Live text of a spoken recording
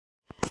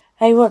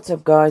Hey, what's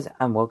up guys,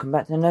 and welcome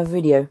back to another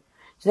video.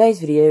 Today's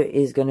video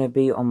is going to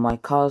be on my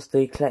Cars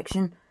 3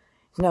 collection.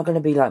 It's not going to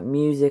be like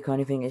music or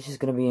anything, it's just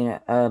going to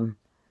be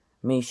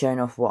me showing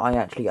off what I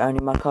actually own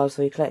in my Cars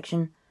 3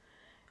 collection.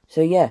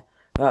 So yeah,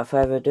 without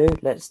further ado,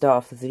 let's start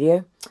off the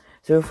video.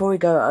 So before we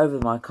go over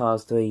my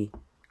Cars 3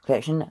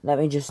 collection, let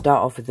me just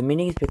start off with the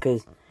minis,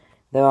 because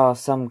there are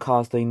some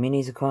Cars 3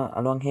 minis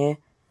along here.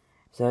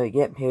 So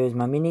yep, here is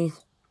my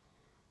minis.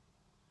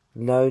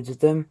 Loads of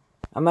them.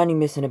 I'm only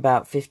missing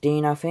about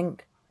 15, I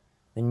think.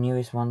 The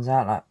newest ones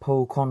out, like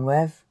Paul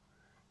Conwev,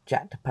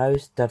 Jack the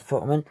Post, Dud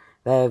Footman.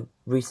 They're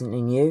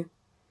recently new.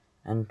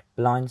 And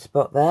Blind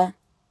Spot there.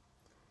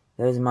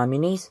 Those are my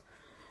minis.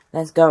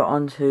 Let's go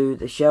on to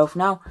the shelf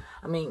now.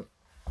 I mean,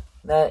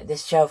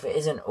 this shelf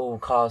isn't all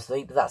Cars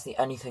 3, but that's the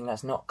only thing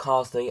that's not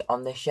Cars 3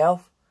 on this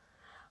shelf.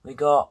 We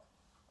got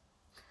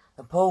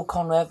the Paul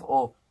Conwev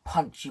or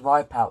Punchy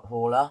Wipeout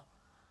Hauler.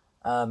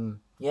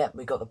 Yep,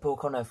 we got the Paul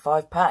Conwev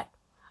 5-pack.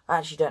 I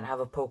actually don't have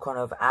a Paul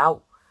Conwev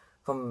out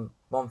from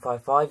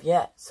 155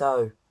 yet,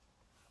 so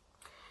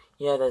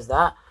yeah, there's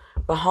that.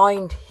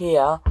 Behind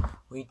here,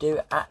 we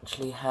do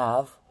actually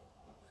have,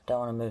 I don't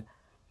want to move,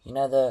 you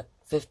know, the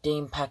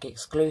 15-pack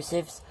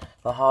exclusives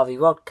for Harvey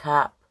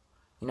Rodcap,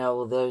 you know,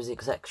 all those,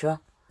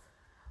 etc.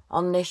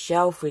 On this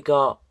shelf, we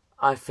got,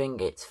 I think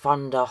it's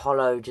Thunder,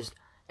 Hollow, just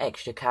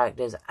extra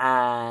characters,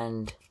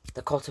 and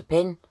the Cotter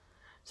Pin.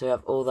 So we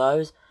have all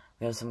those.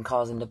 We have some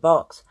cars in the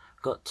box.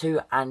 Got 2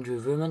 Andrew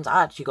Rumans.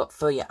 I actually got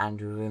 3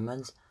 Andrew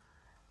Rumans,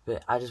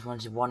 but I just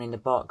wanted one in the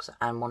box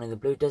and one in the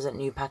Blue Desert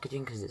new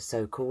packaging because it's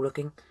so cool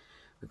looking.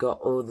 We've got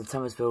all the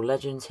Thomasville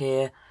legends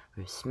here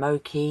with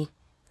Smokey,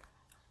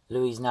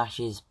 Louise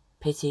Nash's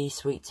Pity,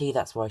 Sweet Tea,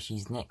 that's why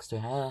she's next to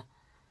her,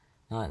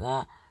 like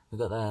that. We've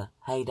got the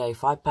Heyday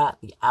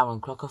 5-pack, the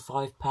Aaron Clocker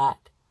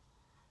 5-pack,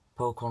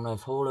 Paul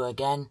Conwev Hauler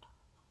again.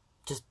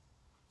 Just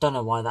don't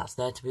know why that's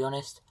there, to be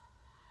honest.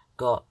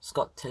 Got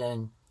Scott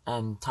Tiller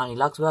and Tiny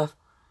Lugsworth.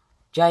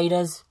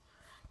 Jadas.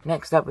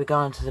 Next up, we go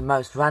on to the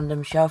most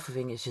random shelf. I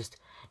think it's just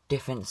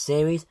different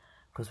series,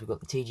 because we've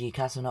got the TG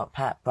Castleknock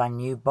pack, brand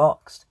new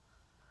boxed.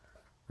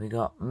 We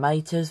got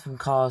Maters from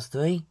Cars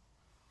 3,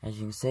 as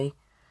you can see.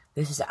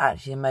 This is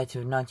actually a Mater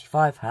of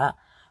 95 hat,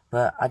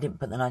 but I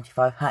didn't put the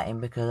 95 hat in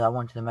because I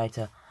wanted a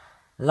Mater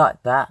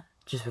like that,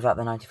 just without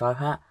the 95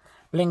 hat.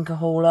 Blinker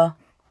Hauler,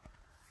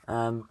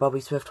 Bobby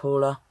Swift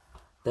Hauler,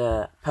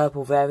 the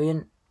purple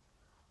variant.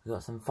 We've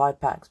got some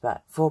 5-packs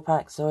back,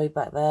 4-packs, sorry,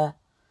 back there.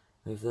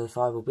 With the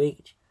Fireball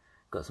Beach.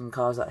 Got some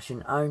cars that I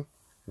shouldn't own.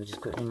 We'll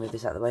just quickly move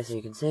this out of the way so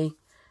you can see.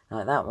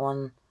 Like that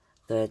one.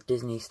 The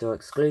Disney Store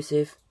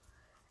exclusive.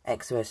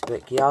 XOS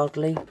Brick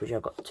Yardley, which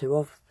I've got 2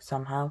 of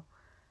somehow.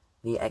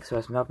 The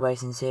XOS Mud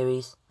Racing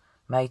series.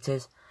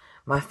 Maters.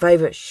 My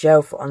favourite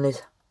shelf on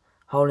this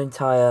whole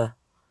entire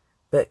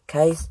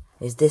bookcase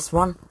is this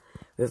one.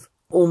 With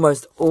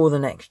almost all the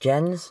next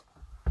gens.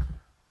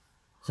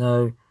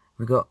 So,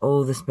 we've got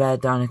all the spare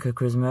Danica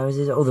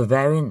Crismoses, all the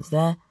variants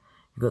there.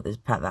 You've got this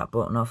pack that I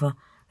bought on offer.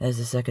 There's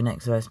the second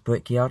XOS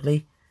Brick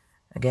Yardley.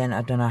 Again,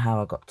 I don't know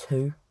how I got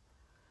 2.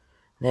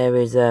 There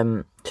is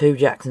 2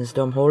 Jackson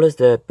Storm Haulers,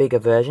 the bigger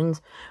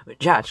versions.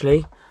 Which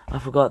actually, I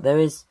forgot, there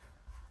is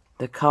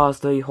the Cars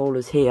 3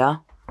 Haulers here.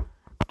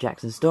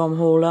 Jackson Storm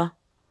Hauler.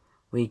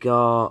 We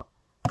got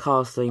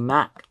Cars 3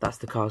 Mac, that's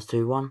the Cars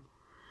 2 one.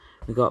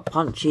 We got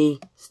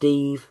Punchy,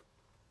 Steve.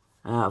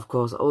 Of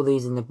course, all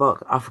these in the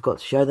box. I forgot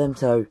to show them,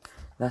 so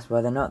that's why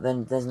they're not.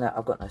 Then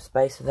I've got no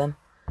space for them.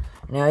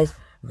 Anyways,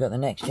 we've got the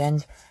next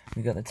gens.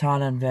 We've got the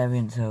Thailand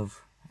variants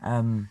of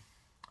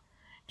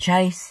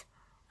Chase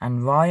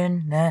and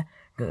Ryan there.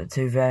 We've got the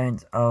 2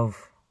 variants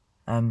of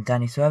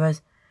Danny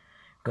Suarez.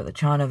 We've got the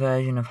China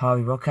version of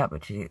Harvey Rodcap,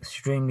 which is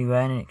extremely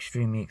rare and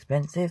extremely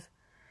expensive.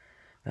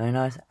 Very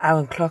nice.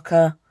 Aaron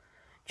Clocker,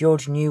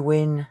 George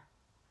Newwin.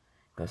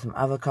 Got some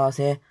other cars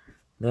here.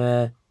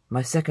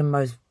 My second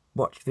most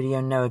watched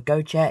video, Noah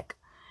Go Check.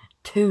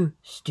 2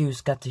 Stu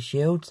Scatter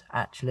Shields,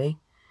 actually.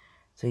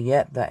 So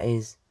yep, that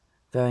is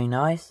very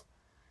nice.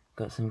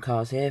 Got some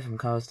cars here from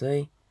Cars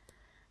 3.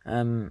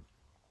 The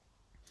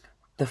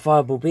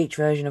Fireball Beach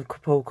version of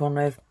Paul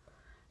Conwev.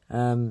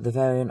 The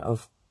variant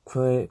of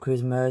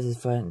Chris Mers's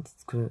friend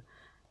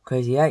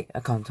Crazy 8. I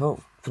can't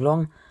talk for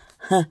long.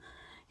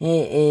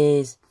 Here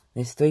is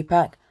this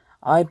 3-pack.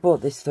 I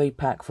bought this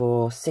 3-pack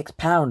for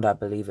 £6, I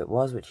believe it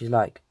was, which is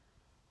like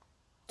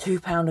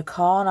 £2 a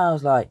car, and I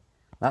was like,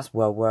 that's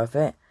well worth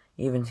it,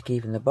 even to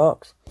keep in the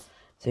box.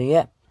 So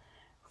yeah.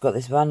 Got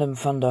this random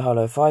Thunder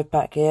Hollow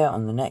 5-pack here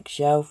on the next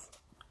shelf.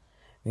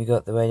 We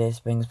got the Radio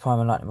Springs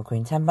Primal Lightning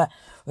McQueen 10-pack,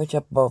 which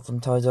I bought from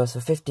Toys R Us for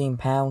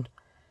 £15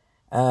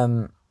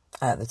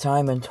 at the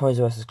time when Toys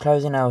R Us was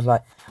closing. I was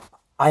like,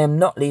 I am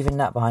not leaving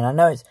that behind. I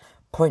know it's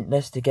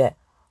pointless to get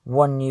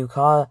one new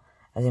car,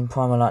 as in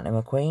Primal Lightning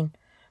McQueen,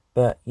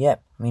 but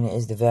yep, I mean, it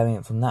is the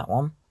variant from that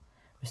one.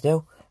 But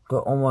still,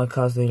 got all my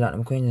Cars 3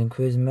 Lightning McQueens and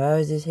Cruise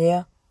Moses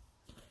here.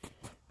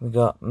 We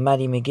got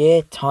Maddie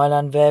McGear,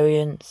 Thailand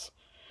variants.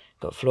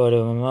 Got Florida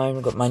Ramon.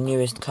 We've got my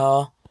newest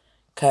car,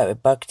 Kurt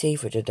with Bug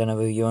Teeth, which I done a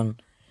review on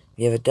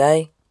the other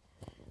day.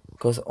 Of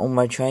course, all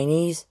my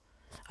trainees.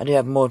 I do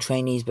have more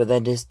trainees, but they're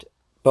just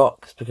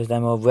boxed because they're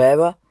more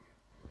rarer.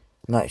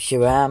 Like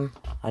Shiram,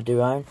 I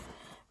do own.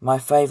 My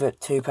favourite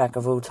 2-pack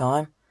of all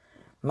time.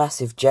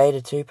 Massive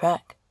Jada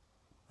 2-pack.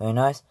 Very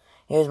nice.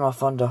 Here's my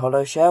Fonda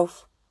Holo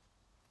Shelf.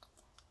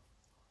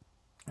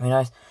 Very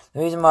nice. The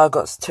reason why I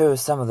got 2 of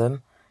some of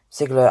them,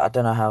 Sigler, I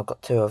don't know how I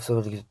got 2 of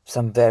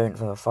some variant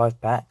from a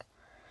 5-pack,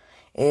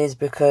 is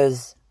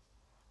because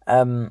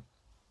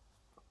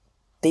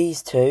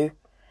these 2,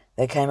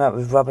 they came out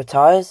with rubber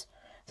tyres.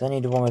 So I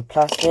needed one with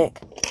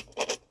plastic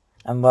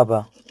and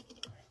rubber.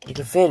 You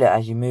can feel it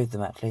as you move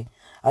them, actually.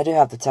 I do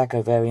have the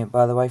taco variant,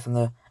 by the way, from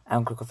the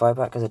Cooker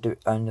 5-pack, because I do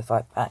own the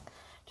 5-pack.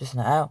 Just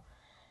now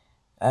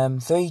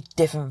out. 3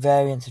 different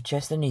variants of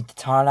Chester. Need the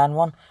Thailand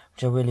one,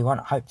 which I really want.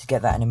 I hope to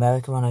get that in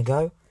America when I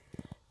go.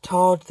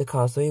 Todd, the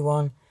Cars 3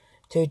 one.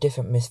 2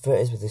 different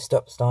misfooters with the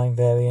Stop Stein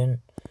variant.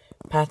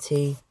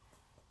 Patty.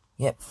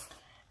 Yep.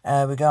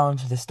 We go on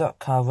to the stock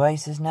car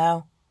races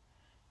now.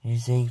 You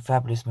see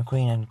Fabulous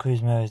McQueen and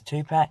Cruz Murray's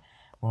 2-pack.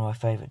 One of my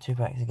favourite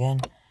 2-packs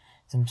again.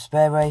 Some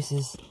spare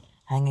races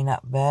hanging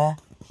up there.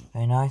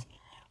 Very nice.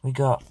 We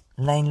got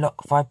Lane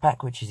Lock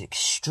 5-pack, which is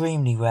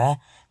extremely rare.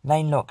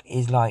 Lane Lock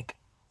is like,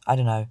 I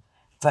don't know,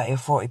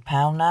 £30 or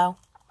 £40 now.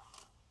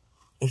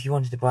 If you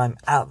wanted to buy them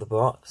out the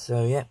box.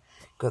 So, yeah.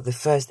 Got the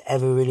first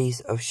ever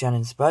release of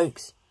Shannon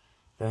Spokes.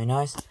 Very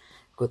nice.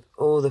 Got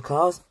all the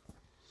cars.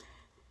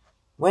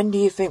 When do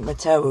you think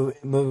Mattel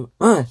will...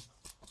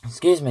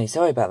 excuse me,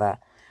 sorry about that.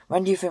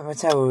 When do you think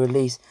Mattel will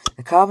release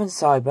the Carbon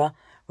Cyber,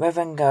 Rev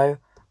 & Go,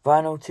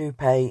 Vinyl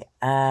Toupee,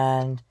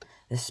 and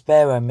the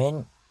Sparrow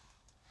Mint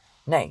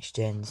Next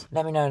Gens?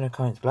 Let me know in the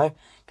comments below,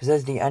 because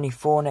those are the only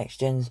 4 Next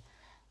Gens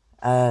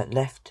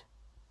left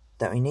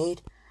that we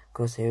need. Of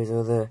course, here's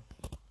all the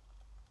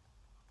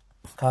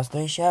Cars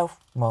 3 shelf.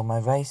 Well, my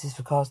races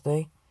for Cars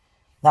 3.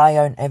 Now I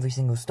own every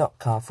single stock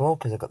car for,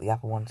 because I've got the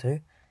Apple one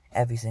too.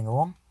 Every single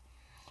one.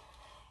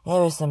 Here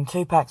are some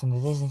 2-packs from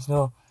the Disney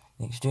store.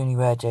 The extremely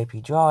rare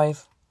JP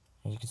Drive,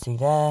 as you can see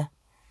there.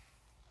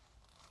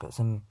 Got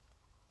some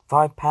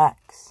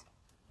 5-packs.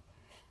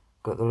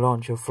 Got the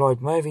launch of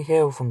Floyd Movie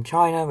Hill from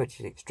China, which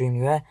is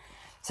extremely rare.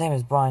 Same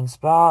as Brian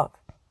Spark.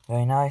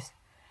 Very nice.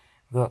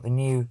 We've got the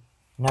new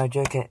No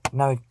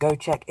Go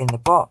Check in the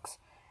box.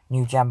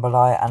 New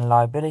Jambalaya and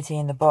Liability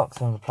in the box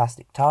from the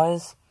plastic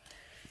tyres.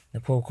 The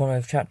Paul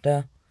Conroe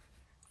Tractor.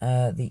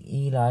 The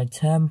Eli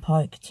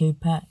Turnpike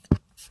 2-pack.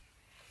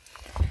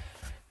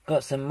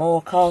 Got some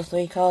more Cars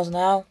 3 cars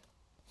now.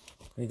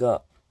 We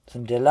got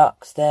some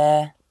Deluxe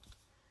there.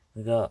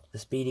 We got the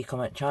Speedy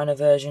Comet China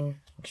version,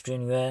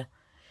 extremely rare.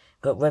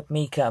 Got Red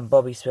Mika and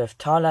Bobby Swift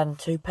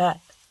Thailand 2-pack,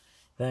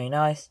 very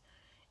nice.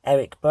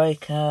 Eric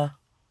Breaker,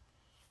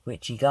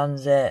 Richie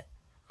Gunzet.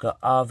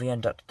 Got RV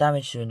and Dr.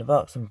 Damage in the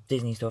box, some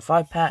Disney Store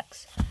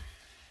 5-packs.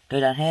 Go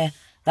down here.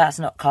 That's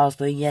not Cars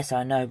 3, yes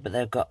I know, but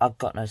I've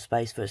got no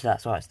space for it, so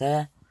that's why it's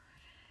there.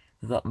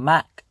 We've got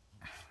Mac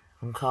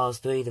from Cars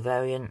 3, the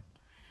variant.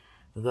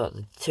 We've got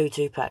the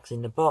 2-packs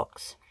in the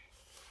box.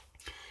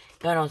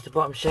 Going on to the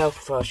bottom shelf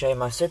before I show you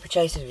my Super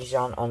Chasers, which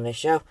aren't on this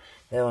shelf.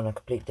 They're on a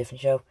complete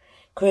different shelf.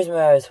 Cruz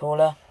Moreira's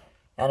Hauler.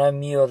 I know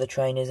Mew or the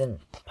Train isn't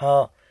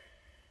part.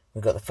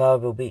 We've got the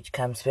Fireball Beach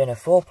Cam Spinner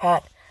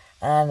 4-pack.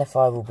 And the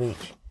Fireball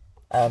Beach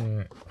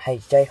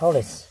HJ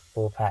Hollis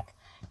 4-pack.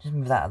 Just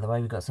move that out of the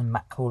way. We've got some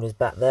Mac Haulers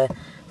back there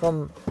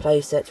from play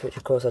sets, which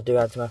of course I do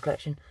add to my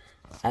collection,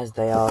 as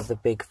they are the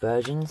big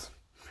versions.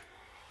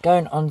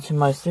 Going on to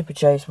my Super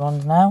Chase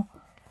ones now.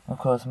 Of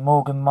course,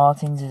 Morgan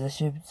Martins is a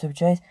Super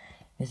Chase.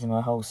 This is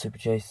my whole Super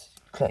Chase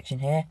collection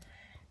here.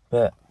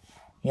 But,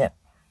 yep,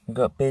 we've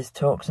got Biz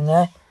Talks in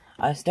there.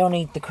 I still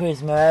need the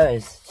Cruz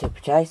Moreira's Super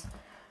Chase.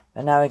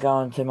 But now we go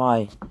on to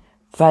my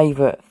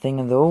favourite thing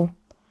of all.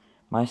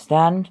 My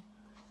stand.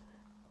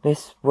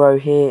 This row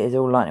here is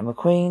all Lightning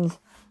McQueen's.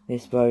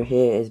 This row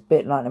here is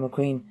bit Lightning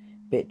McQueen,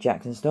 bit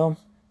Jackson Storm.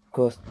 Of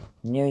course,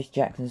 the newest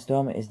Jackson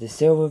Storm is the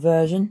silver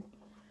version.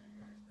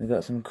 We've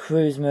got some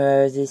Cruz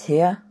Moreira's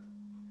here.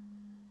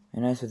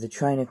 And nice with the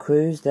Trainer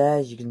Cruise there,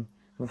 as you can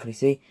hopefully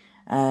see.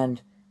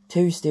 And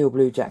 2 steel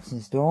blue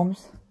Jackson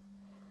Storms.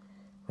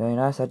 Very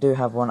nice. I do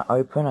have one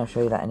open. I'll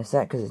show you that in a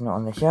sec because it's not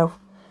on the shelf.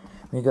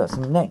 We've got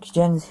some Next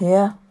Gens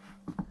here.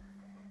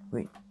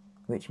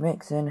 Rich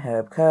Mixon,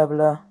 Herb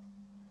Kerbler.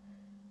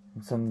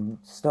 And some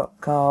stock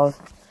cars.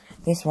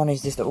 This one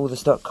is just all the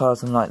stock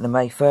cars from like the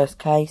May 1st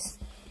case.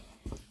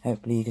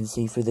 Hopefully you can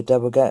see through the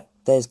double gap.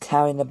 There's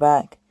Cow in the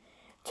back.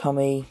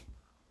 Tommy.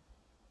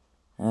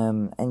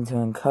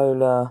 Enter and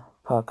Cola,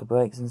 Parker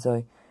Brakes, and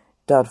so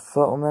Dud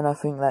Footleman, I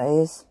think that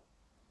is.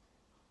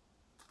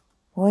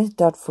 Why is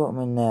Dud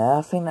Footleman there?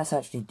 I think that's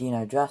actually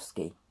Dino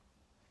Drusky.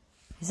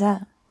 Is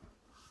that?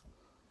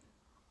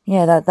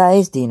 Yeah, that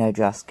is Dino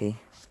Drusky.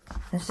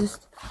 It's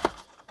just...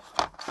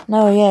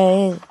 No, yeah,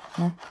 it is.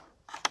 No.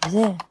 Is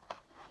it?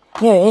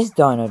 Yeah, it is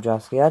Dino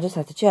Drusky. I just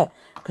had to check,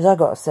 because I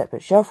got a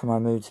separate shelf for my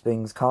Mood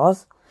Springs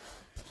cars.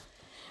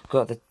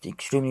 Got the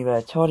extremely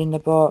rare Todd in the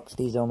box.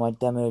 These are my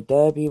Demo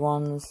Derby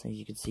ones, as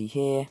you can see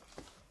here.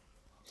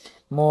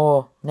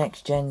 More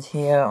Next Gens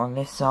here on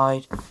this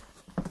side.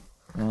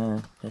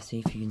 Let's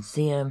see if you can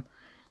see them.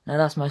 Now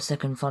that's my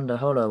second Thunder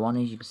Hollow one,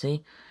 as you can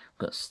see.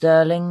 Got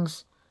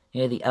Sterling's.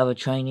 Here are the other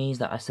trainees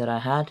that I said I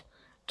had.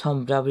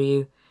 Tom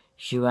W,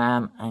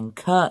 Shuam and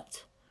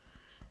Kurt.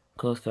 Of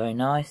course, very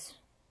nice.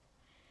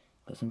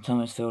 Got some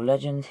Thomasville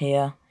Legends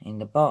here in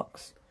the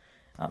box.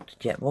 Up to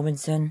Jet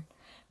Robinson.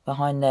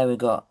 Behind there we've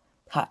got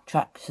Pat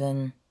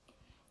Traxon.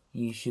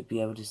 You should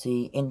be able to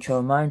see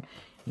Intro Moan.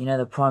 You know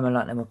the Primer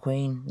Lightning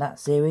McQueen, that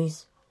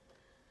series.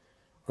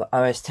 We've got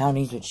OS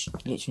Townies, which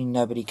literally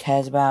nobody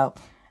cares about.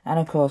 And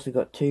of course we've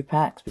got 2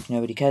 packs, which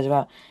nobody cares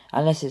about.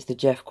 Unless it's the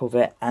Jeff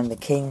Corvette and the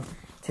King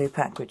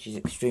 2-pack, which is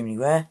extremely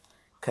rare.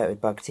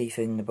 Coated bug teeth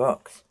in the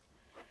box.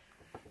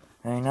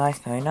 Very nice,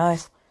 very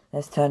nice.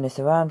 Let's turn this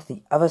around to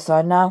the other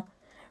side now,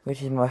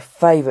 which is my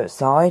favourite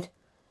side.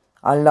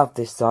 I love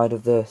this side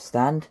of the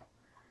stand.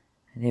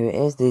 And here it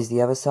is, there's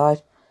the other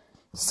side.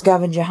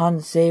 Scavenger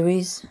Hunt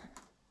series,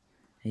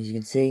 as you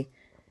can see.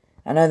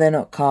 I know they're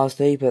not Cars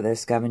 3, but they're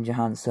Scavenger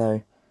Hunt,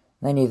 so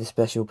they need a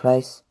special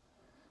place.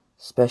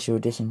 Special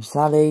Edition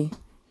Sally,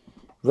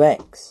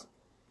 Rex,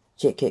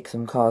 Chick Kicks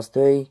from Cars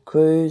 3,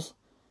 Cruise.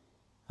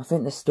 I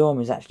think the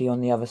Storm is actually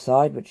on the other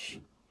side, which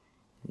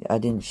I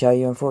didn't show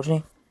you,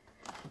 unfortunately.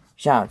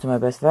 Shout out to my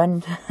best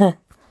friend.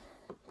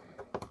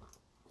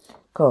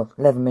 Cool,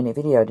 11-minute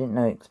video. I didn't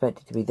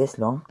expect it to be this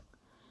long.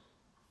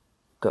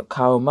 Got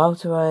Carl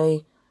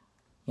Motorway.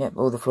 Yep,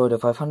 all the Florida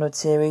 500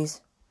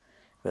 series.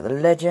 Got the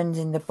Legends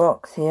in the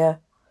box here.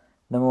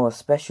 The more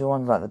special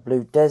ones like the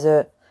Blue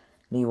Desert,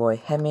 Leroy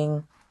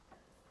Hemming.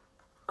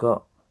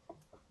 Got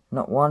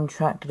not 1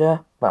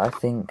 tractor, but I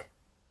think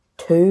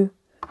 2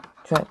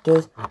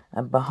 tractors.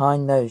 And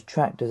behind those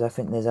tractors, I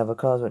think there's other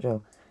cars, which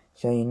I'll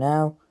show you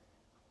now.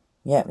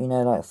 Yep, you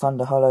know, like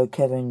Thunder Hollow,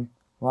 Kevin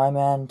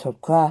Ryman,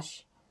 Todd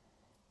Crash,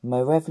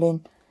 Mo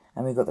Revlin.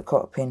 And we've got the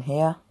cotter pin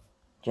here,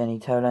 Jenny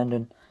Toland,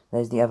 and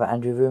there's the other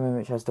Andrew Ruman,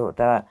 which I talked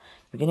about at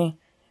the beginning.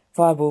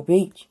 Fireball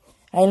Beach.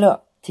 Hey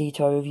look,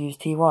 T-Toy Reviews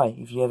TY.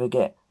 If you ever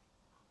get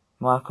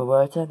Michael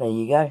Rota, there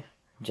you go. I'm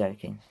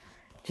joking.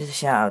 Just a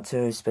shout out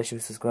to a special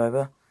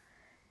subscriber.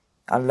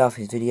 I love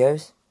his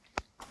videos.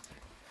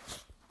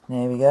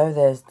 There we go,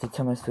 there's the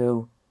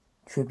Thomasville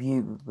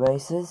Tribute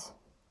Racers.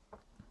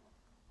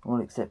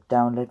 All except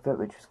Down Ledford,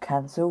 which was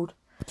cancelled.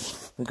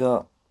 We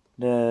got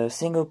the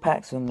single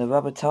packs from the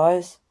rubber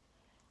tyres.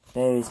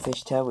 There is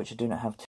Fishtail, which I do not have